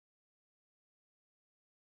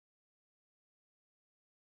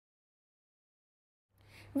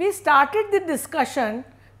We started the discussion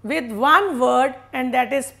with one word, and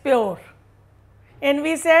that is pure, and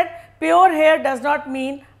we said pure here does not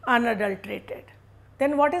mean unadulterated.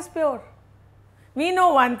 Then what is pure? We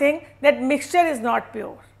know one thing, that mixture is not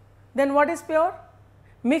pure. Then what is pure?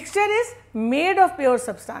 Mixture is made of pure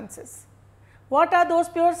substances. What are those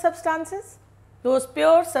pure substances? Those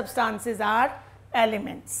pure substances are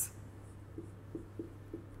elements.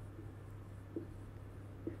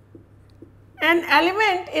 An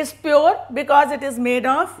element is pure because it is made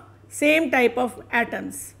of same type of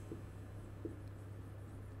atoms.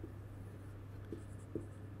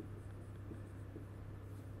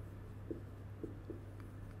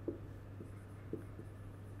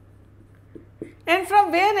 And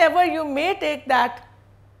from wherever you may take that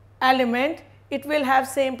element, it will have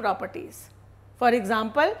same properties. For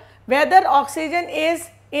example, whether oxygen is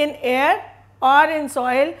in air or in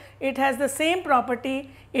soil, it has the same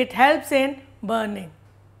property, it helps in burning.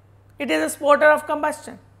 It is a supporter of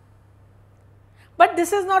combustion. But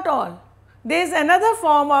this is not all. There is another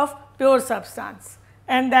form of pure substance,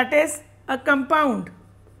 and that is a compound.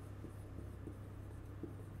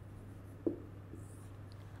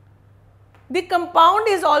 The compound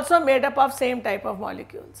is also made up of same type of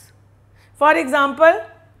molecules. For example,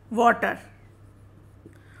 water.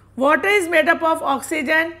 Water is made up of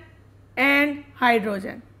oxygen and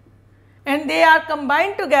hydrogen, and they are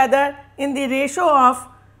combined together in the ratio of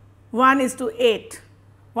 1:8.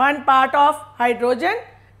 1 part of hydrogen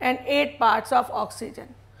and 8 parts of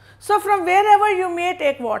oxygen. So, from wherever you may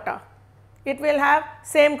take water, it will have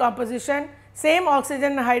same composition, same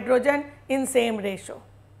oxygen and hydrogen in same ratio.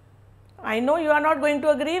 I know you are not going to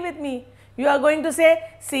agree with me. You are going to say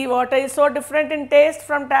sea water is so different in taste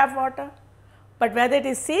from tap water. But whether it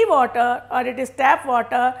is sea water or it is tap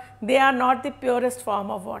water, they are not the purest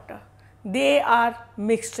form of water. They are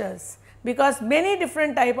mixtures, because many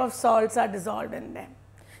different type of salts are dissolved in them.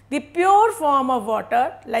 The pure form of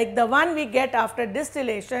water, like the one we get after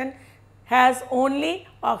distillation, has only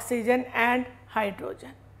oxygen and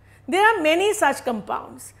hydrogen. There are many such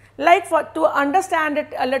compounds. Like to understand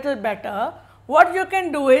it a little better, what you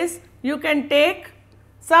can do is you can take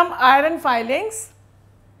some iron filings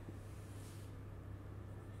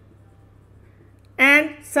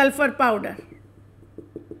and sulfur powder,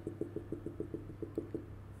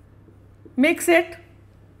 mix it,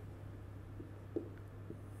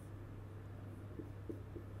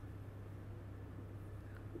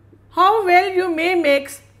 how well you may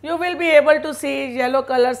mix, you will be able to see yellow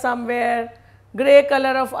color somewhere, grey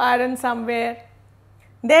color of iron somewhere.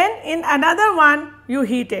 Then in another one you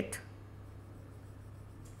heat it,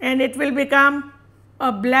 and it will become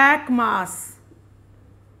a black mass,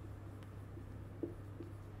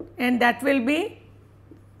 and that will be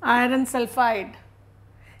iron sulfide.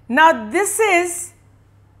 Now this is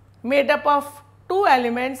made up of two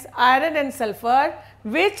elements, iron and sulfur,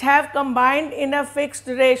 which have combined in a fixed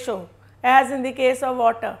ratio, as in the case of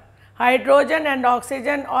water. Hydrogen and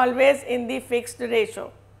oxygen always in the fixed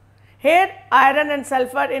ratio. Here iron and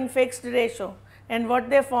sulfur in fixed ratio, and what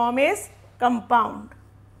they form is compound.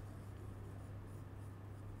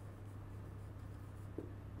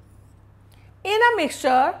 In a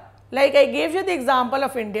mixture, like I gave you the example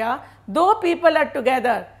of India, though people are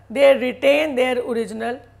together, they retain their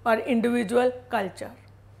original or individual culture.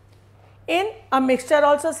 In a mixture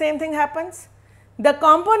also same thing happens. The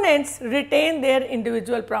components retain their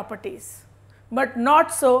individual properties, but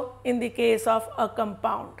not so in the case of a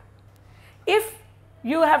compound. If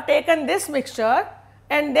you have taken this mixture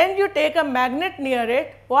and then you take a magnet near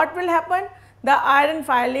it, what will happen? The iron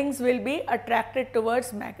filings will be attracted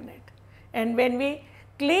towards magnet, and when we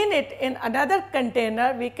clean it in another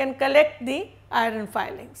container, we can collect the iron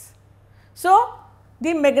filings. So,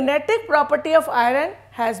 the magnetic property of iron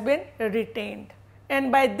has been retained,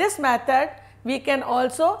 and by this method we can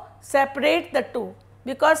also separate the two,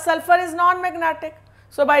 because sulfur is non-magnetic.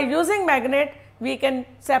 So, by using magnet we can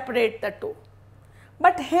separate the two.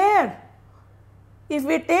 But here, if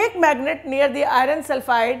we take magnet near the iron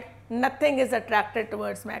sulfide, nothing is attracted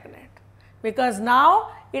towards magnet, because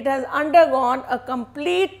now it has undergone a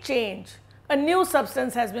complete change, a new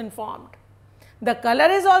substance has been formed. The color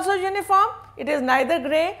is also uniform, it is neither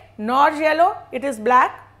grey nor yellow, it is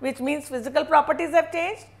black, which means physical properties have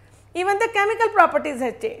changed, even the chemical properties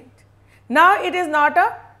have changed. Now it is not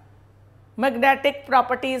a magnetic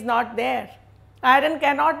property is not there, iron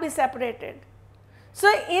cannot be separated. So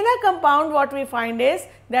in a compound what we find is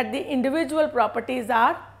that the individual properties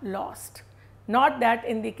are lost, not that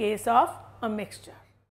in the case of a mixture.